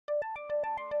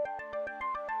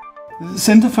The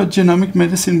Center for Genomic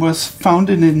Medicine was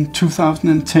founded in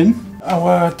 2010.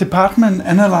 Our department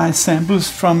analyzed samples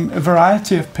from a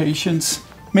variety of patients,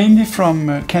 mainly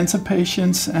from cancer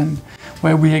patients, and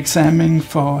where we examine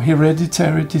for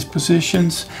hereditary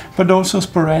dispositions, but also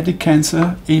sporadic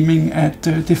cancer, aiming at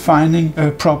defining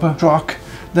a proper drug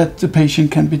that the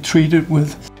patient can be treated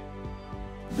with.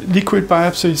 Liquid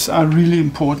biopsies are really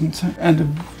important and a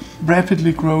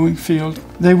rapidly growing field.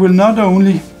 They will not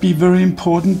only be very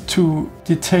important to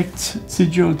detect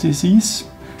residual disease,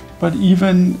 but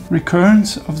even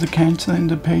recurrence of the cancer in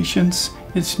the patients.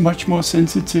 It's much more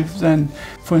sensitive than,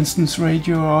 for instance,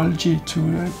 radiology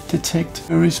to detect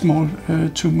very small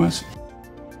tumors.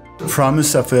 The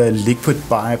promise of liquid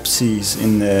biopsies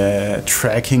in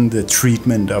tracking the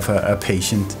treatment of a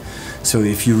patient. So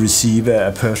if you receive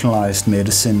a personalized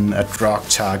medicine, a drug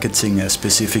targeting a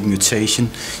specific mutation,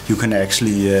 you can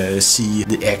actually see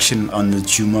the action on the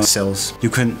tumor cells. You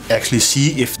can actually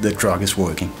see if the drug is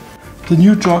working. The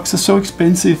new drugs are so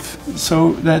expensive,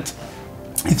 so that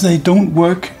if they don't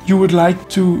work, you would like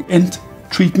to end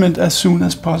treatment as soon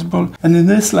as possible. And in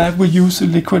this lab we use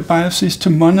liquid biopsies to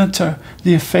monitor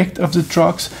the effect of the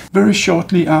drugs very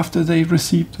shortly after they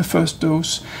receive the first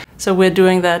dose. So we're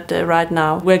doing that right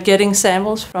now. We're getting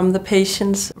samples from the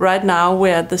patients. Right now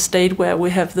we're at the state where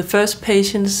we have the first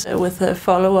patients with a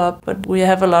follow-up, but we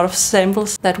have a lot of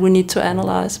samples that we need to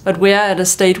analyze. But we are at a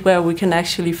state where we can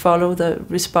actually follow the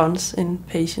response in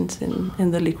patients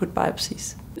in the liquid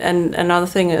biopsies. And another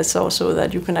thing is also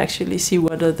that you can actually see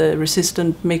what are the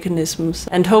resistant mechanisms.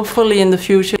 And hopefully in the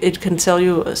future it can tell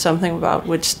you something about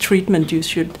which treatment you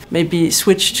should maybe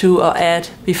switch to or add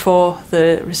before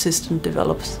the resistance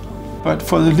develops. But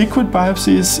for the liquid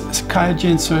biopsies,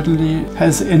 QIAGEN certainly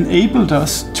has enabled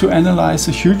us to analyze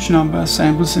a huge number of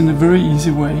samples in a very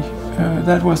easy way.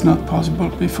 That was not possible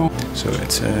before. So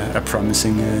it's a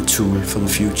promising tool for the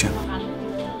future.